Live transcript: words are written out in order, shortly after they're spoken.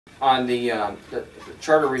on the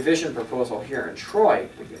charter revision proposal here in Troy,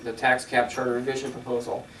 the tax cap charter revision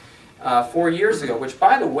proposal, 4 years ago, which,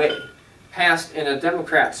 by the way, passed in a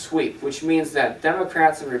Democrat sweep, which means that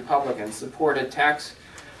Democrats and Republicans supported tax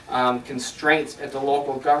constraints at the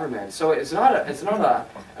local government. So it's not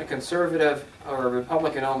a conservative or a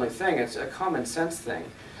Republican only thing, it's a common sense thing.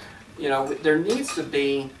 You know, there needs to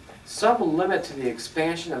be some limit to the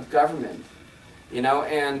expansion of government, you know,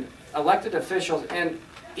 and elected officials, and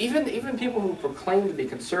even people who proclaim to be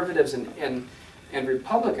conservatives and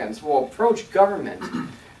Republicans will approach government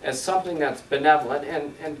as something that's benevolent,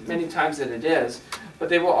 and many times that it is, but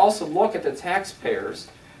they will also look at the taxpayers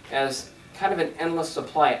as kind of an endless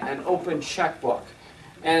supply, an open checkbook.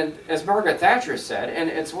 And as Margaret Thatcher said, and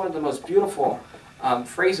it's one of the most beautiful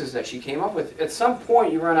phrases that she came up with, at some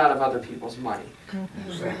point you run out of other people's money.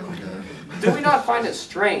 Do we not find it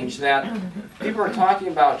strange that people are talking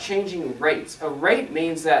about changing rates? A rate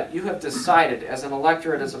means that you have decided as an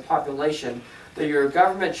electorate, as a population, that your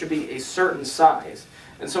government should be a certain size.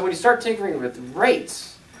 And so when you start tinkering with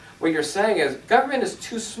rates, what you're saying is government is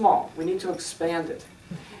too small, we need to expand it.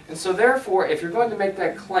 And so therefore, if you're going to make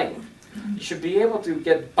that claim, you should be able to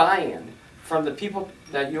get buy-in from the people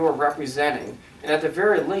that you are representing, and at the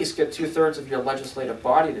very least get 2/3 of your legislative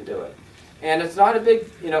body to do it. And it's not a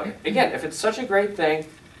big, you know, again, if it's such a great thing,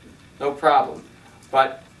 no problem.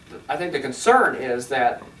 But I think the concern is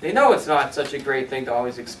that they know it's not such a great thing to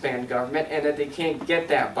always expand government, and that they can't get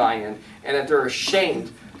that buy-in, and that they're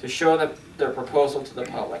ashamed to show them their proposal to the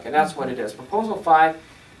public. And that's what it is. Proposal 5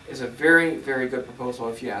 is a very, very good proposal,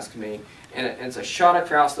 if you ask me. And it's a shot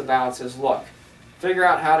across the bow. It says, look, figure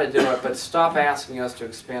out how to do it, but stop asking us to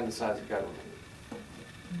expand the size of government.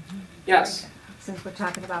 Yes? Since we're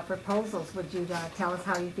talking about proposals, would you tell us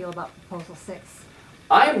how you feel about Proposal 6?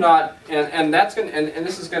 I am not, and that's going, and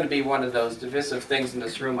this is going to be one of those divisive things in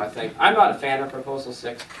this room, I think. I'm not a fan of Proposal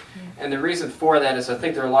 6, and the reason for that is I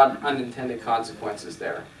think there are a lot of unintended consequences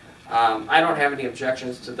there. I don't have any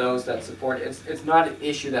objections to those that support it. It's not an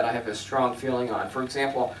issue that I have a strong feeling on. For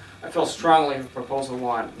example, I feel strongly if Proposal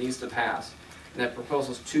 1 needs to pass, and that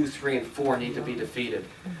Proposals 2, 3, and 4 need to be defeated.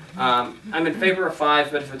 I'm in favor of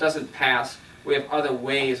 5, but if it doesn't pass, we have other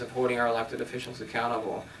ways of holding our elected officials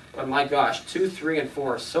accountable. But my gosh, 2, 3, and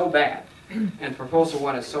 4 are so bad, and Proposal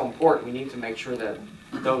 1 is so important, we need to make sure that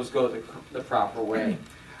those go the proper way.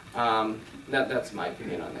 That's my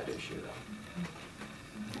opinion on that issue, though.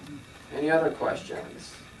 Any other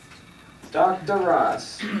questions? Dr.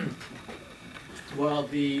 Ross. Well,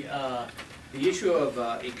 the issue of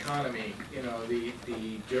economy, you know, the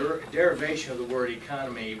derivation of the word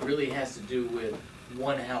economy really has to do with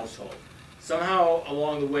one household. Somehow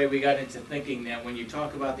along the way we got into thinking that when you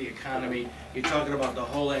talk about the economy, you're talking about the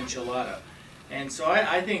whole enchilada. And so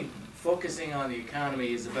I think focusing on the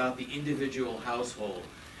economy is about the individual household.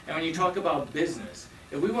 And when you talk about business,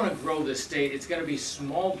 if we want to grow the state, it's going to be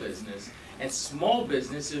small business. And small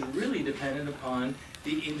business is really dependent upon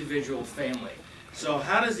the individual family. So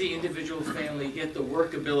how does the individual family get the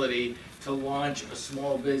workability to launch a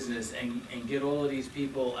small business and get all of these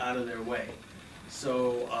people out of their way?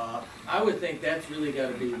 So I would think that's really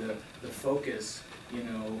got to be the focus, you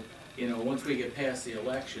know, once we get past the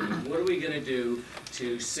election. What are we going to do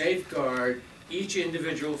to safeguard each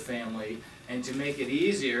individual family and to make it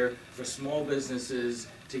easier for small businesses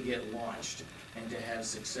to get launched and to have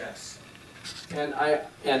success? And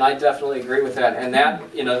I definitely agree with that. And that,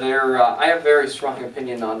 you know, I have a very strong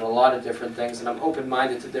opinion on a lot of different things, and I'm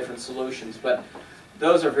open-minded to different solutions. But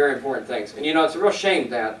those are very important things. And you know, it's a real shame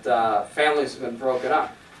that families have been broken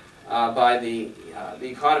up by the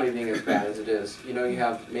economy being as bad as it is. You know, you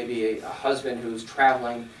have maybe a husband who's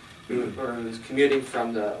traveling, or who's commuting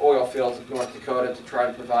from the oil fields of North Dakota to try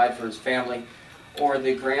to provide for his family, or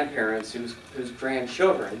the grandparents whose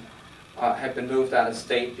grandchildren have been moved out of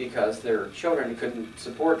state because their children couldn't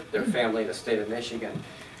support their family in the state of Michigan.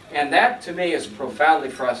 And that, to me, is profoundly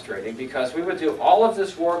frustrating, because we would do all of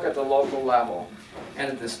this work at the local level,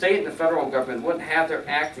 and the state and the federal government wouldn't have their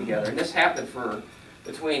act together. And this happened for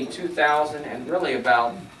between 2000 and really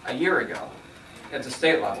about a year ago at the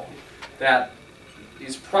state level, that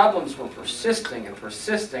these problems were persisting and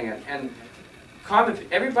persisting, and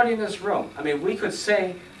everybody in this room, I mean, we could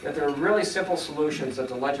say that there are really simple solutions that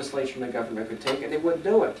the legislature and the government could take, and they wouldn't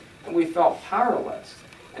do it. And we felt powerless.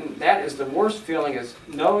 And that is the worst feeling, is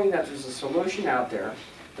knowing that there's a solution out there,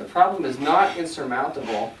 the problem is not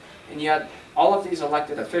insurmountable, and yet all of these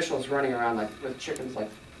elected officials running around like with chickens like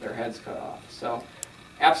their heads cut off. So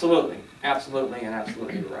absolutely, absolutely, and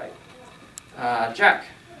absolutely right. Jack.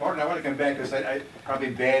 Martin, I want to come back because I probably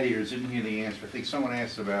bad ears didn't hear the answer. I think someone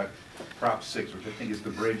asked about Prop 6, which I think is the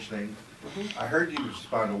bridge thing. I heard you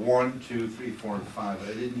respond to 1, 2, 3, 4, and 5, but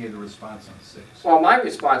I didn't hear the response on 6. Well, my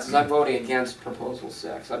response is I'm voting against Proposal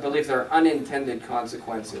 6. I believe there are unintended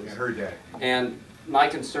consequences. I heard that. And my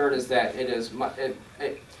concern is that it is,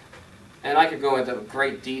 and I could go into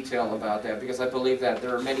great detail about that because I believe that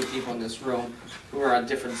there are many people in this room who are on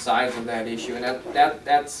different sides of that issue. And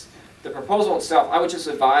that's the proposal itself. I would just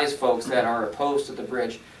advise folks that are opposed to the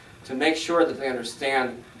bridge to make sure that they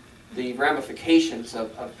understand the ramifications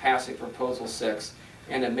of passing Proposal 6,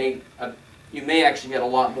 and you may actually get a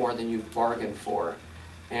lot more than you've bargained for.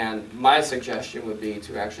 And my suggestion would be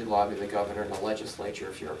to actually lobby the governor and the legislature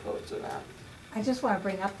if you're opposed to that. I just want to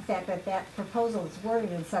bring up the fact that that proposal is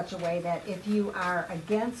worded in such a way that if you are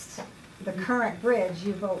against the current bridge,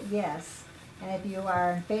 you vote yes, and if you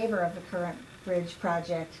are in favor of the current bridge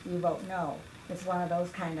project, you vote no. It's one of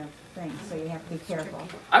those kind of things, so you have to be careful.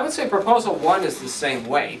 I would say Proposal 1 is the same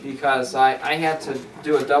way, because I had to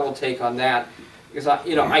do a double take on that, because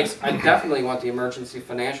I definitely want the emergency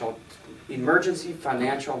financial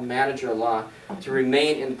manager law to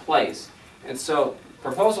remain in place. And so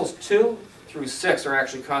Proposals 2 through 6 are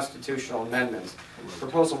actually constitutional amendments.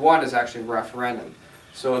 Proposal 1 is actually referendum.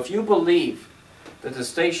 So if you believe that the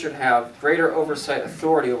state should have greater oversight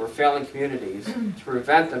authority over failing communities to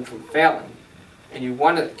prevent them from failing, and you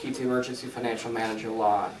want to keep the emergency financial manager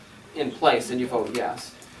law in place, then you vote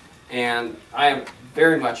yes. And I am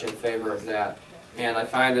very much in favor of that, and I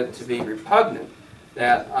find it to be repugnant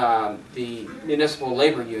that the municipal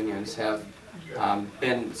labor unions have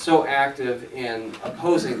been so active in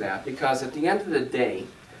opposing that, because at the end of the day,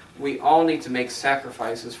 we all need to make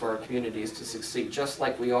sacrifices for our communities to succeed, just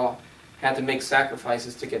like we all had to make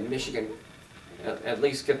sacrifices to get Michigan, at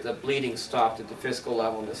least get the bleeding stopped at the fiscal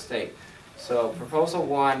level in the state. So Proposal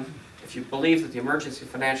 1, if you believe that the emergency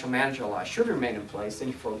financial manager law should remain in place, then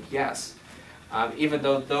you vote yes. Even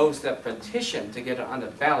though those that petition to get it on the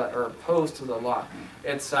ballot are opposed to the law.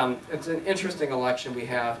 It's an interesting election we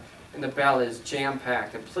have, and the ballot is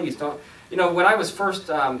jam-packed. And please don't, when I was first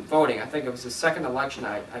voting, I think it was the second election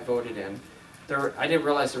I voted in, I didn't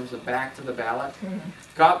realize there was a back to the ballot.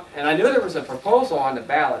 And I knew there was a proposal on the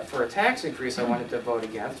ballot for a tax increase I wanted to vote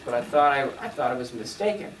against, but I thought I was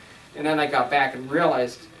mistaken. And then I got back and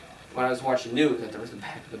realized when I was watching news that there was a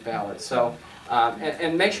back to the ballot. So,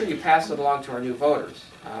 and make sure you pass it along to our new voters,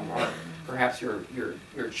 or perhaps your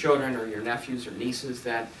children or your nephews or nieces,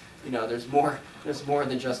 that there's more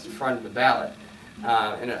than just the front of the ballot.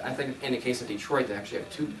 And I think in the case of Detroit, they actually have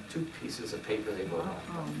two pieces of paper they vote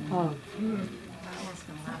on.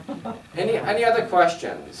 Any other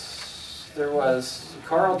questions? There was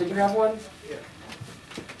Carl. Did you have one?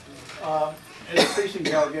 Yeah. As a precinct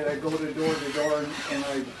delegate, I go door to door and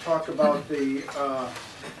I talk about the.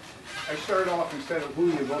 I start off, instead of who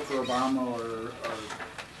you vote for, Obama or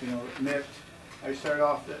Mitt, I start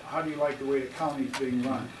off that how do you like the way the county's being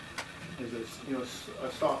run? Is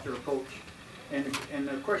a softer approach. And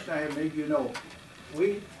the question I have, maybe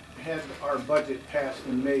we had our budget passed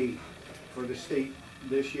in May for the state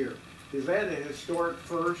this year. Is that a historic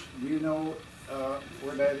first? Do you know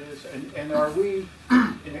where that is? And are we,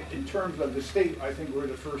 in terms of the state, I think we're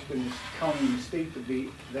the first in this county and the state to be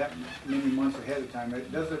that many months ahead of time.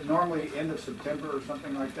 Does it normally end of September or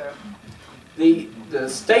something like that? The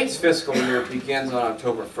state's fiscal year begins on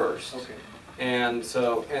October 1st. Okay. And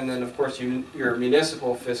then of course your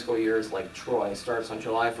municipal fiscal year is like Troy, starts on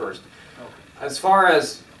July 1st. Okay. As far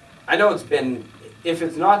as, I know it's been, if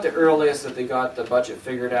it's not the earliest that they got the budget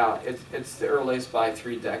figured out, it's the earliest by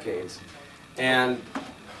 3 decades. And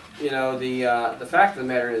the fact of the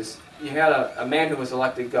matter is, you had a man who was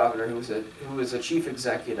elected governor, who was a chief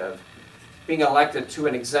executive, being elected to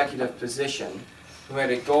an executive position, who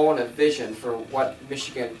had a goal and a vision for what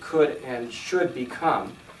Michigan could and should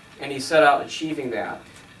become. And he set out achieving that.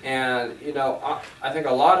 And I think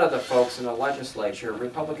a lot of the folks in the legislature,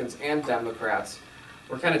 Republicans and Democrats,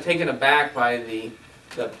 were kind of taken aback by the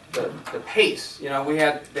pace. We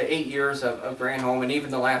had the 8 years of Granholm, and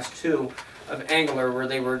even the last 2 of Engler, where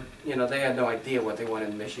they were, they had no idea what they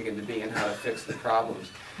wanted Michigan to be and how to fix the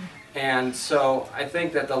problems. And so I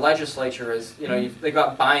think that the legislature is, they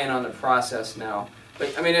got buy-in on the process now.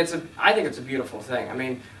 But I mean, I think it's a beautiful thing. I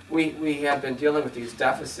mean, we have been dealing with these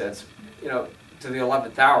deficits, to the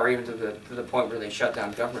 11th hour, even to the point where they shut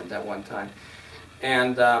down government that one time.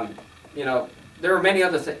 And there are many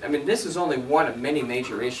other things. I mean, this is only one of many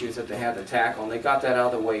major issues that they had to tackle, and they got that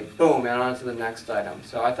out of the way, boom, and on to the next item.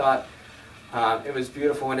 So I thought it was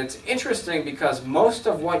beautiful, and it's interesting because most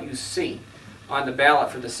of what you see on the ballot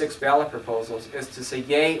for the 6 ballot proposals is to say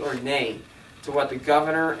yay or nay to what the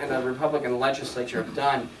governor and the Republican legislature have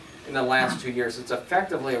done in the last 2 years. It's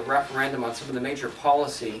effectively a referendum on some of the major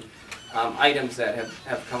policy items that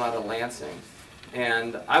have come out of Lansing.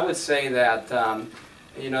 And I would say that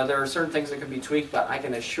you know, there are certain things that can be tweaked, but I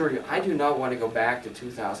can assure you, I do not want to go back to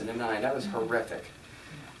 2009. That was horrific.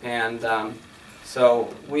 And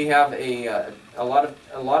so we have a lot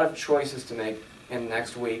of choices to make in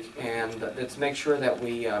next week, and let's make sure that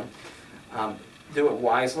we do it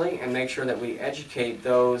wisely and make sure that we educate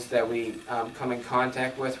those that we come in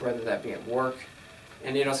contact with, whether that be at work.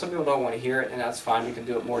 And you know, some people don't want to hear it, and that's fine. We can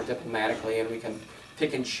do it more diplomatically, and we can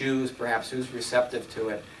pick and choose perhaps who's receptive to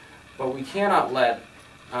it. But we cannot let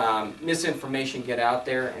misinformation get out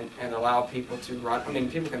there and allow people to run. I mean,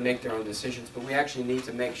 people can make their own decisions, but we actually need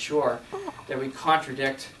to make sure that we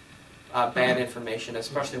contradict bad information,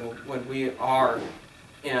 especially when we are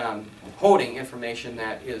holding information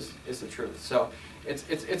that is the truth. So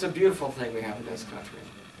it's a beautiful thing we have in this country.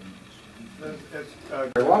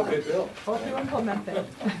 You're welcome. Hope you implement it.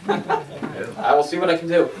 I will see what I can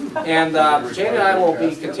do. And Jane and I will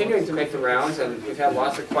be continuing to make the rounds, and we've had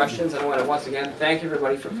lots of questions. And I want to once again thank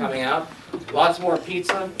everybody for coming out. Lots more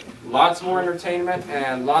pizza, lots more entertainment,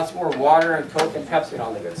 and lots more water and Coke and Pepsi and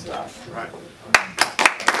all the good stuff. Right.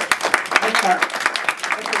 Thanks, Mark.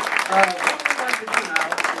 What we'd like to do now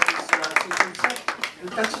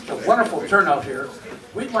is, That's just a wonderful turnout here.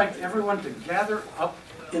 We'd like everyone to gather up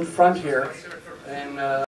in front here and